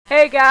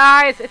Hey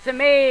guys, it's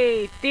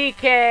me,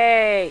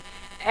 DK,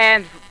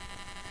 and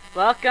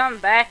welcome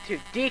back to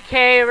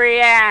DK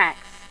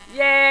Reacts.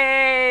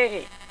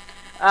 Yay!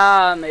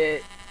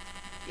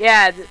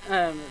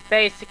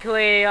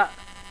 Basically,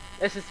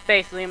 this is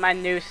basically my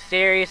new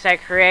series I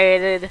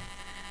created.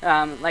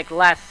 Like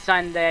last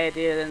Sunday I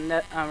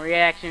did a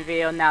reaction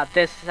video, now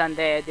this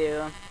Sunday I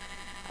do.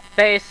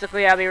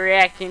 Basically, I'll be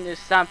reacting to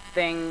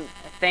something,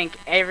 I think,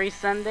 every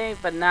Sunday,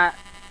 but not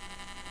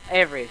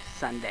every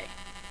Sunday.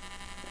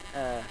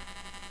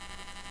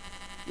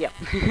 Yep.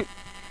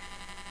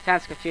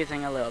 Sounds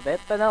confusing a little bit,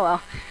 but oh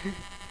well.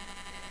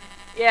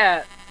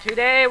 Yeah,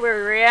 today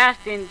we're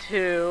reacting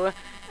to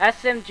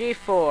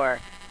SMG4,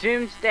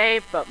 Doomsday,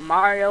 but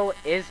Mario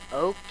is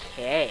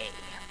okay.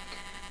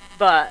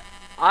 But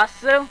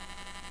also,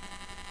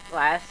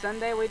 last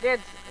Sunday we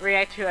did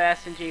react to a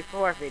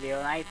SMG4 video,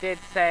 and I did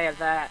say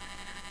that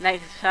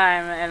next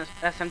time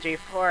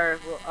SMG4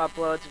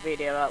 uploads a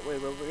video, we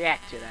will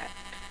react to that.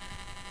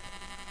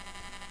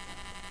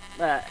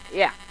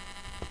 Yeah.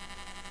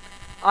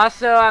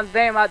 Also, I'm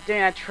thinking about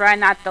doing a try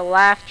not to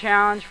laugh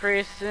challenge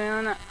pretty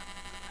soon.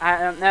 I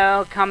don't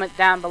know, comment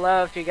down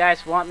below if you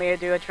guys want me to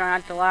do a try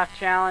not to laugh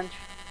challenge.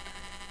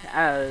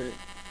 I've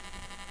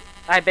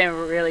been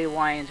really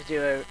wanting to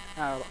do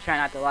a try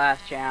not to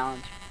laugh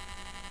challenge.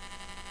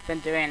 Been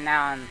doing it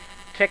now on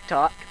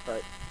TikTok,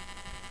 but,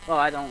 well,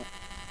 I don't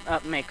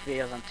make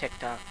videos on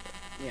TikTok, but,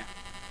 yeah.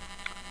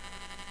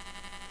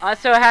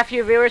 Also, half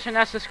you viewers are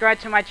not subscribed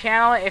to my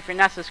channel. If you're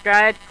not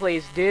subscribed,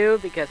 please do,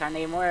 because I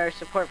need more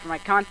support for my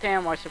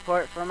content, more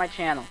support for my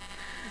channel.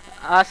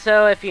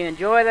 Also, if you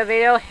enjoy the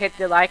video, hit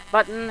the like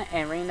button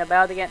and ring the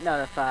bell to get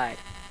notified.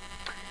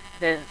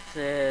 Alright,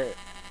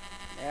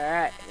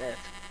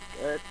 that's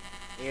good.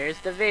 Here's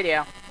the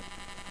video.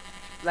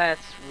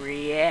 Let's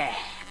react.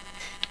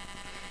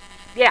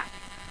 Yeah.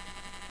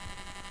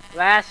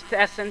 Last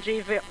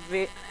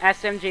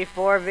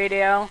SMG4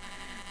 video,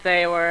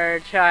 they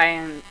were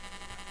trying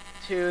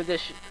to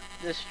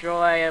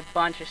destroy a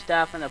bunch of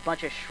stuff, and a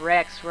bunch of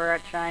Shreks were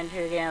trying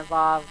to get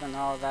involved and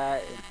all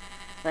that.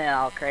 And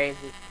all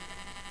crazy.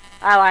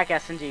 I like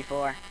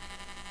SMG4.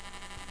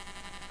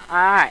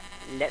 Alright,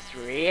 let's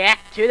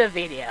react to the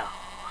video.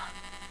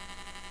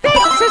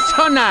 This is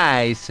so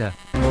nice.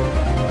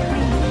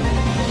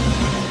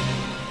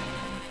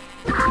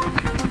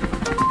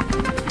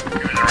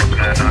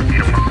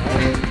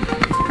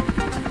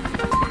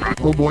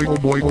 Oh boy, oh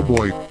boy, oh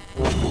boy.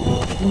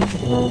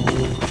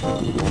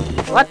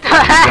 What the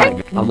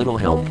heck? A little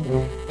help.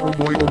 Oh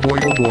boy, oh boy,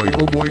 oh boy,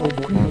 oh boy, oh boy, oh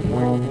boy,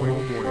 oh boy,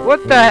 oh boy.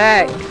 What the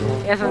heck?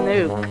 It's a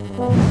nuke.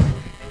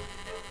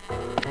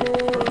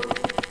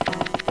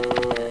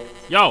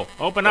 Yo,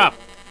 open up.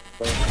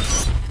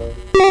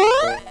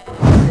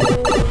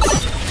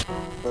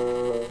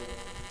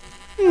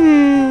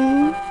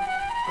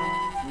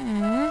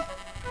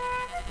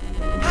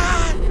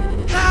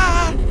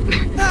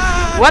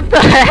 What the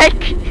heck?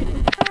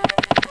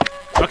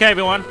 Okay,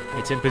 everyone,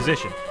 it's in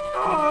position.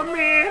 Oh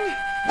man,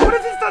 what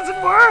if this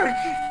doesn't work?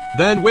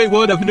 Then we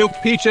would have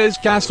nuked Peach's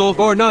castle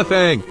for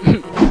nothing.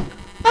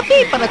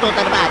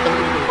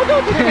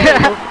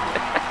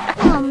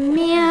 Oh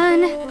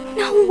man,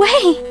 no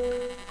way.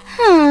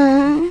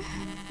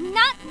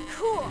 Not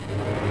cool.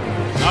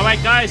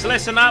 Alright guys,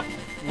 listen up.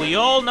 We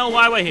all know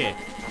why we're here.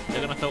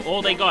 They're gonna throw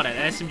all they got at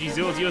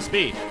SMG0's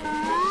USB.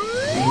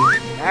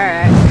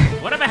 Alright.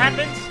 Whatever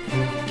happens,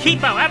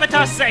 keep our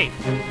avatar safe.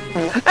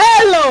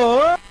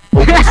 Hello!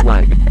 Open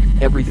flag.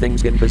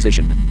 Everything's in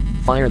position.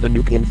 Fire the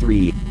nuke in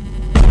 3.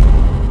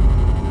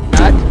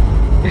 Not. 1.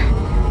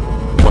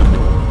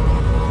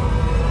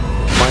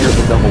 Fire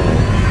the double.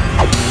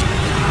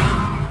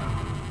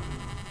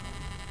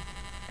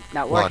 It's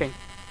not working.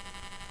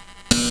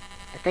 I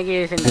think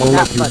he's using the Blow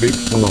nut up, you button. big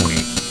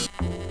baloney.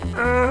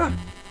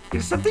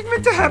 Is something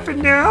meant to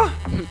happen now?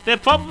 They're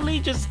probably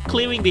just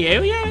clearing the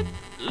area.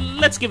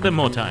 Let's give them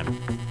more time.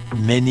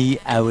 Many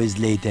hours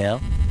later.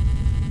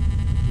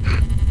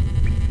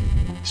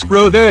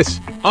 Screw this.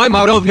 I'm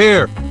out of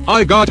here.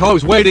 I got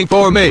hoes waiting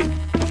for me.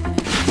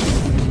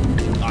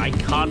 I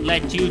can't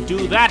let you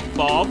do that,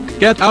 Bob.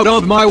 Get out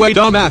of my way,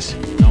 dumbass.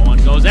 No one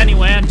goes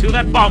anywhere until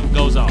that bomb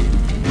goes off.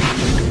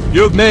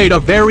 You've made a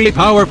very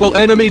powerful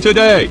enemy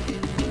today.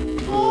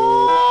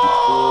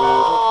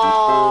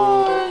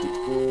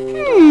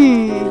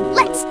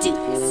 Let's do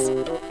this.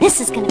 This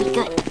is gonna be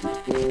good.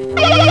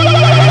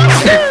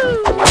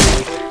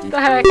 The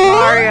heck,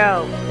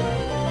 Mario?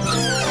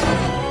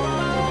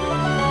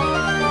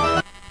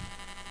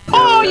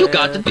 Oh, you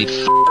got to be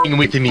f***ing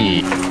with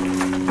me.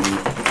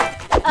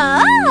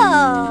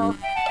 Oh.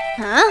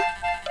 Huh?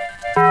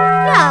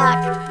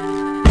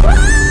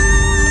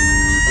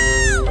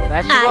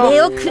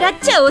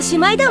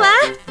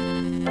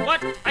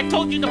 What? I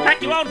told you to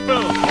pack your own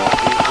food.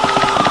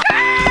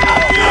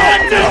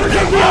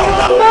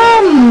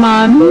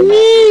 Mamma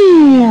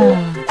mia!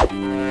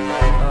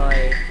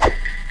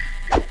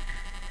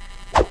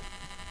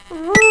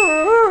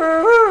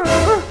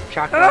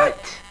 Chocolate.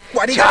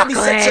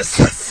 Chocolate.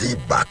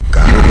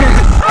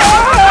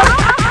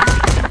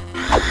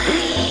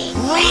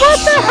 What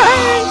the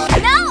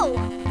heck? No!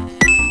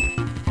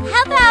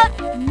 How about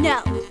no?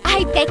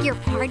 I beg your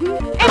pardon?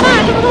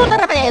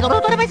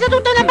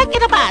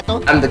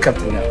 I'm the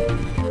captain now.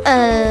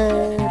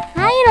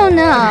 I don't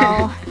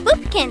know.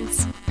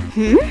 Boopkins.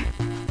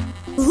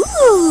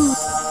 Ooh.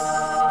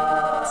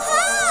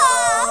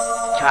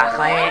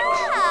 Chocolate.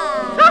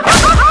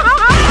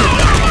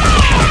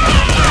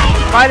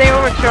 Fighting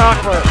over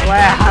chocolate.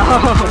 Wow.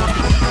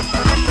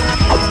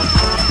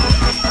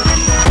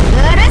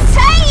 Gonna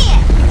say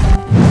it.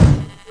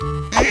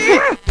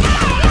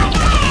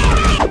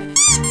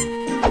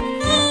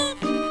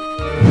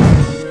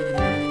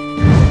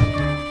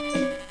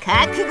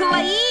 Kakugo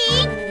wa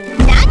ii?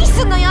 Nani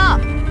su no yo?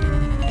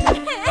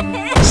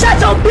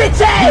 Shut up,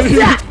 bitches!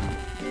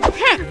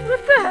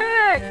 What the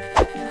heck?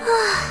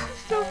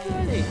 So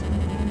funny.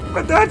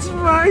 But that's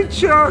my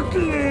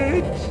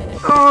chocolate.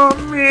 Oh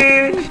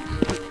man.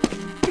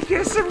 I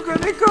guess I'm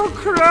gonna go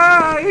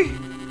cry.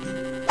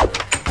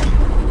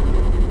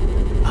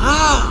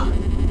 Oh,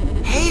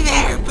 hey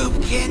there,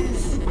 Boopkins.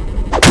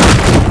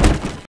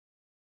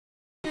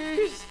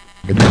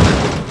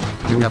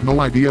 You have no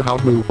idea how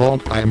blue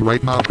bald I am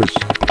right now, Chris.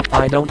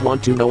 I don't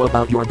want to know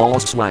about your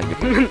balls, Swag.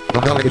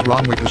 The hell is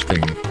wrong with this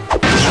thing?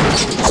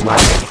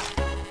 Swag.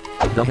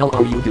 The hell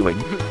are you doing?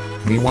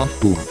 Me want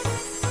boom.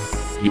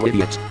 You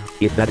idiot.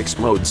 If that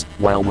explodes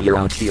while we're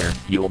out here,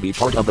 you'll be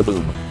part of the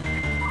boom.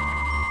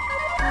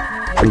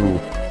 Ooh.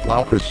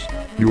 Wow, Chris.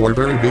 You are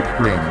very big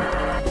brain.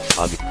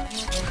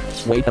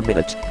 Wait a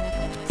minute.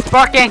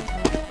 Barking.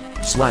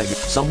 Swag,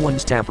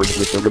 someone's tampered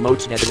with the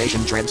remote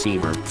detonation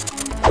transceiver.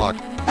 Fuck.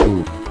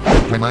 Ooh.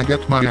 Can I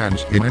get my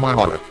hands in my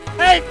wallet?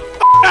 Hey,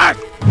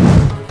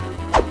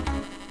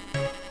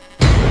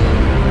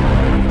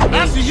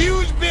 That's a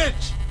huge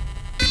bitch.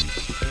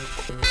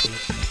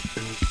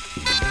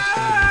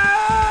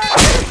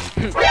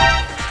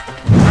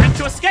 trying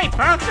to escape,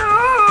 huh?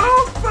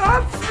 No,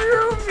 pop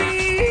through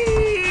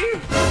me.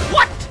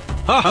 What?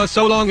 Haha,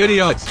 so long,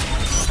 idiots.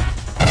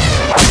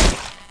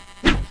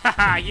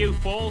 Haha, you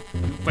fool.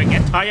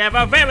 Forget I have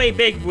a very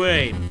big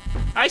brain.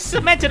 I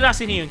cemented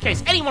us in here in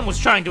case anyone was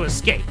trying to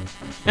escape.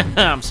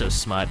 I'm so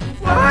smart.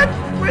 What?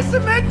 We're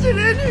cemented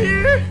in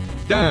here.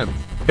 Damn,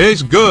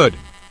 it's good.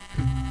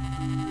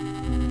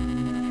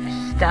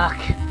 Stuck.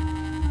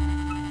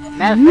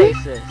 Mad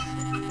faces.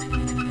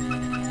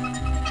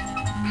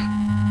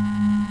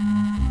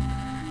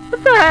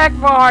 What the heck,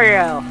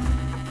 Mario?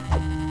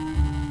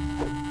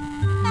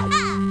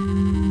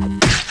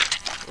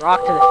 Rock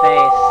to the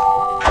face.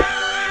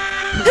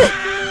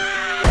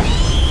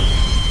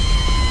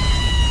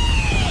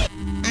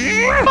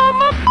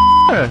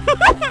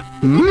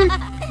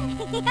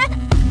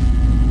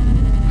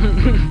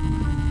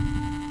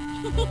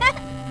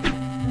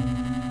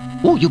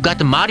 Oh, you got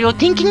the Mario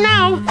thinking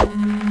now?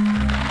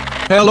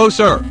 Hello,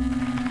 sir.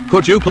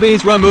 Could you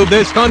please remove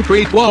this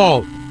concrete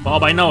wall?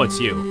 Bob, I know it's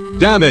you.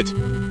 Damn it.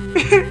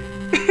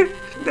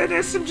 That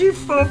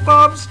SMG4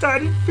 Bob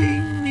started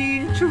being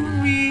mean to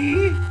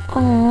me.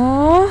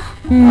 Oh,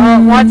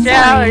 watch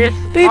out!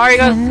 There's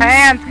Mario's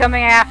hands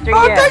coming after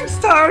Oh, you. thanks,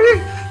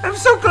 Tari. I'm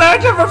so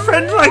glad to have a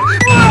friend like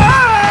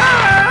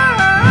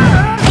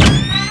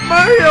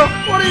Mario.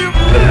 What are you?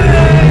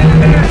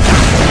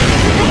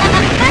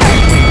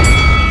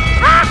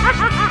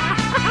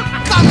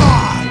 Come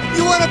on,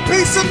 you want a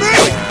piece of me?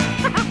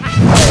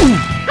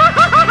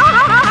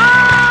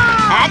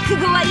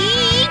 Kakugo wa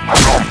ii?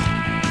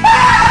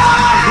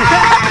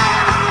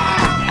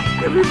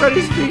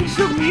 Everybody's being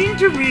so mean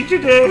to me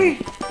today.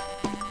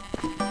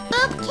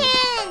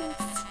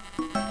 Boopkins!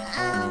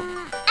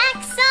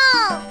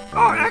 Axel!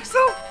 Oh,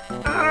 Axel?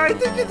 I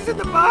think it's in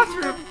the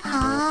bathroom.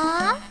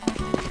 Huh?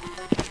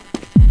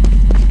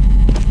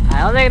 I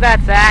don't think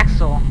that's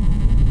Axel.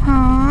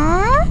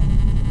 Huh?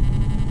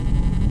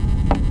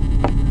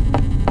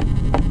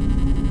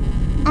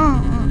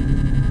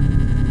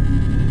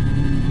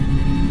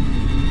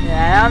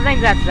 Yeah, I don't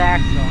think that's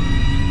Axel.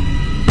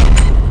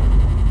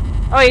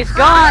 Oh, he's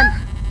gone!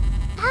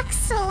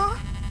 Axel?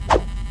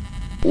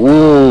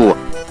 Ooh,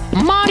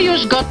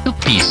 Mario's got to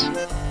piss.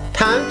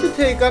 Time to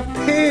take a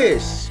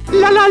piss.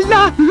 La la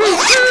la.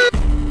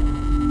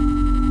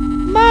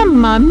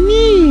 Mamma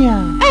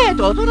mia.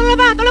 Tutto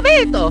lavato, l'ho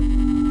visto.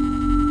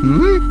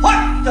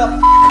 What the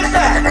f is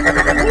that?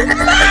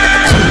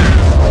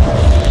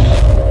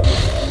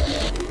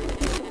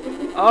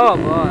 Oh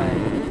boy.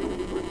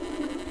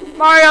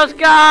 Mario's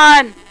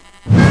gone!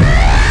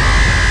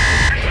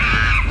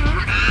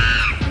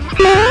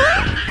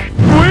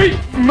 Sweet,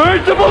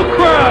 merciful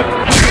crap!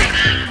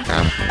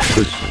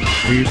 Chris,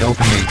 please help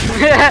me.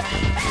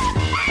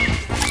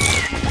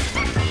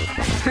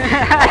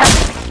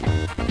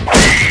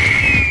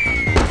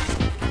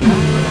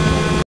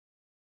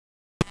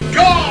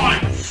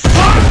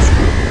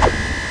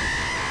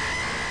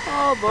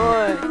 Oh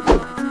boy.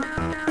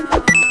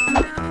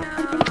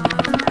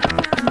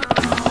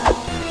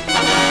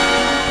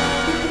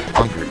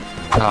 Hungry.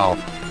 Now.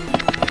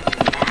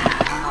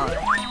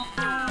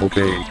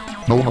 Okay,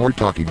 no more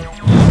talking.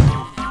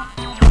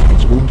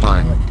 Spoon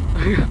time.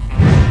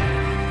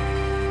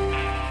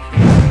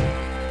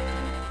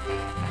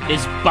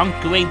 This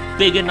bunker ain't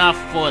big enough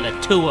for the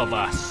two of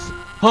us.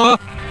 Huh?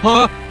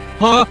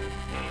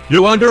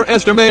 You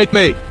underestimate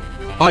me.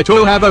 I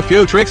too have a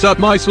few tricks up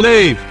my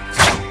sleeve.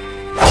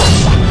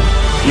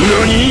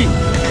 NANI?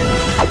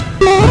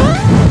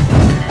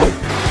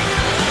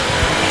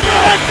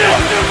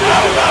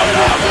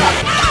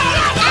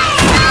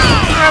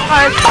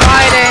 Everybody's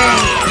fighting!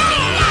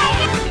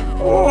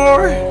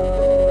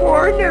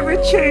 War never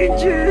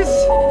changes.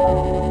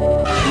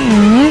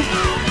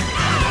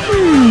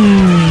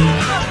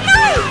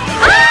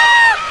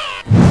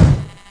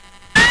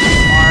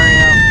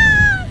 Mario.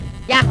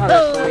 Yahoo!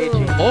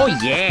 Luigi. Oh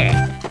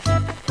yeah!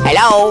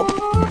 Hello.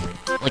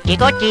 Uchi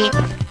Gochi!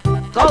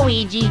 Go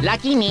Luigi!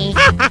 Lucky me!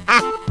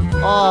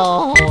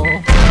 Oh!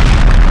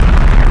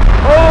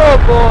 Oh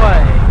boy!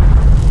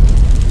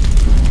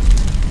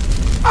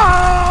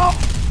 Oh!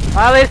 Well,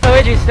 at least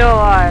Luigi's still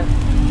alive.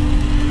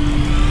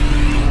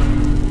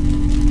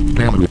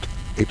 Damn it.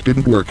 It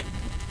didn't work.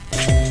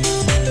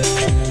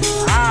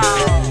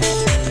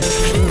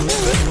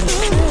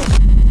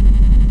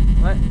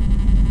 What?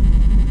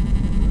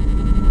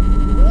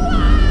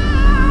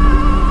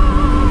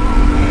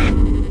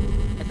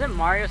 Isn't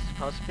Mario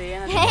supposed to be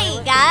in it?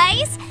 Hey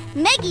guys,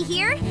 Maggie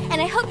here,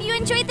 and I hope you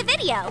enjoyed the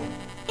video.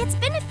 It's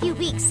been a few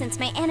weeks since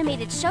my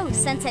animated show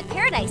Sunset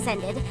Paradise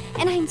ended,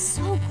 and I'm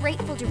so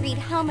grateful to read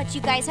how much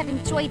you guys have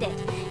enjoyed it,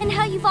 and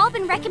how you've all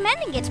been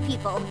recommending it to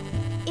people.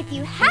 If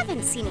you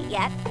haven't seen it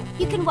yet,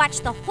 you can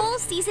watch the whole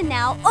season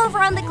now over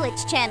on the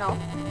Glitch channel.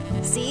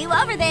 See you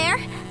over there,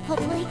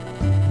 hopefully.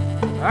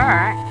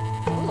 Alright.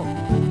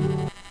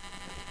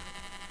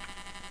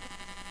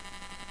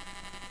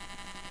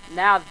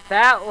 Now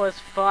that was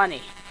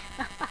funny.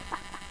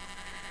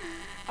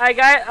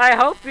 I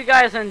hope you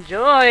guys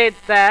enjoyed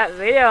that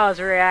video I was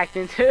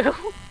reacting to. It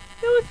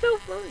was so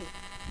funny.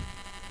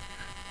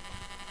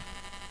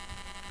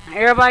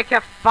 Everybody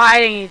kept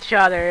fighting each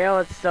other. It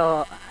was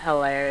so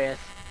hilarious.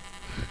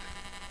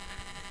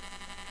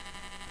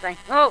 It's like,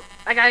 oh,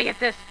 I gotta get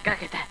this,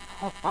 gotta get that.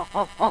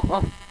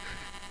 Oh.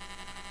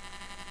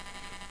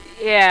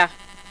 Yeah.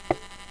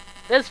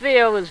 This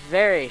video was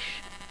very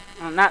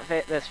not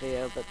this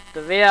video, but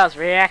the video I was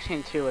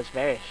reacting to was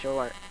very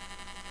short.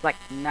 Like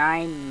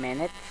 9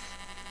 minutes.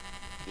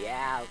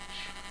 Yeah, ouch.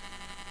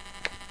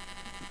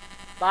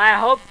 But I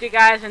hope you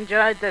guys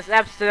enjoyed this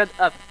episode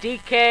of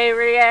DK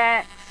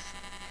Reacts.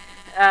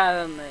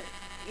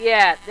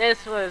 Yeah,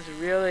 this was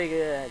really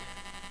good.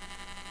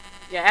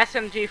 Yeah,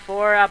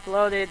 SMG4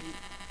 uploaded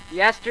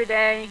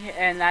yesterday,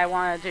 and I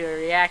wanted to do a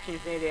reaction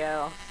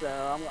video,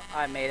 so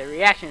I made a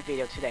reaction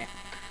video today.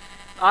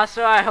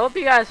 Also, I hope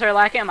you guys are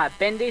liking my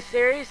Bendy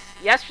series.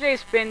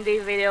 Yesterday's Bendy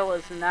video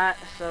was not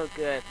so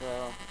good,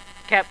 though.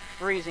 Kept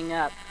freezing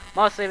up,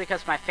 mostly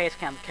because my face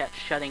cam kept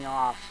shutting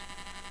off.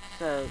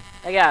 So,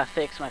 I gotta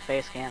fix my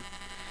face cam.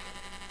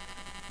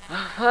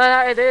 But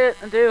I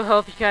do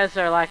hope you guys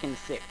are liking the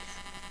series.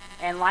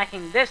 And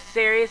liking this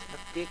series of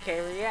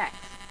DK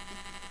Reacts.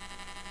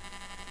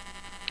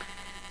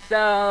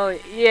 So,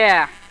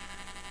 yeah.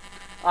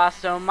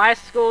 Also, my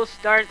school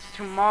starts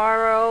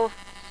tomorrow.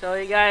 So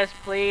you guys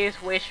please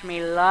wish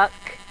me luck.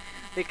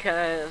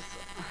 Because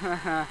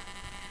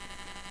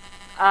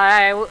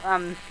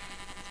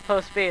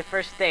supposed to be the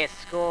first day of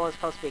school. It's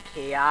supposed to be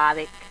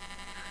chaotic.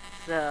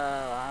 So,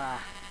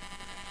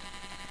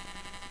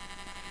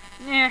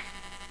 yeah.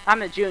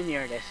 I'm a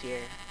junior this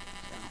year.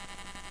 So,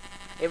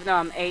 even though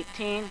I'm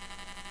 18,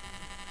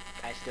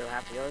 I still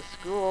have to go to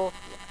school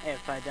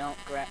if I didn't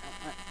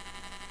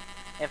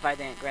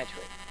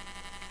graduate.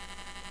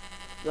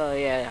 So,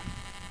 yeah.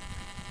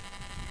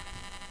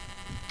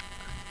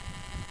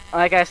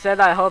 Like I said,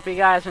 I hope you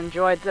guys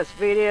enjoyed this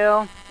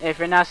video. If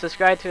you're not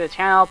subscribed to the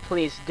channel,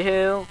 please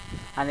do.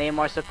 I need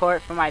more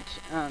support for my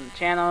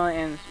channel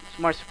and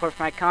more support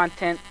for my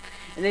content.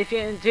 And if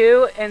you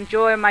do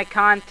enjoy my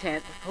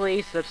content,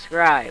 please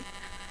subscribe.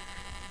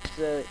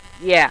 So,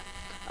 yeah.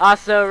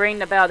 Also, ring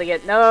the bell to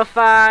get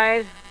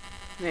notified,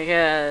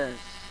 because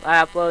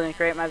I upload and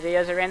create my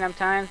videos at random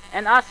times.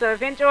 And also,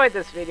 if you enjoyed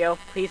this video,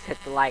 please hit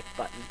the like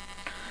button.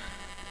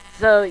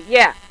 So,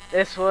 yeah.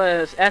 This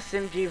was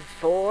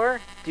SMG4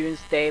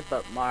 Doomsday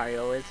but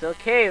Mario is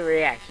okay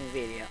reaction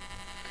video.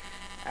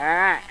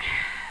 Alright.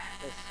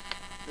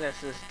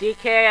 This is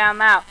DK,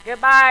 I'm out.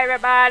 Goodbye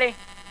everybody.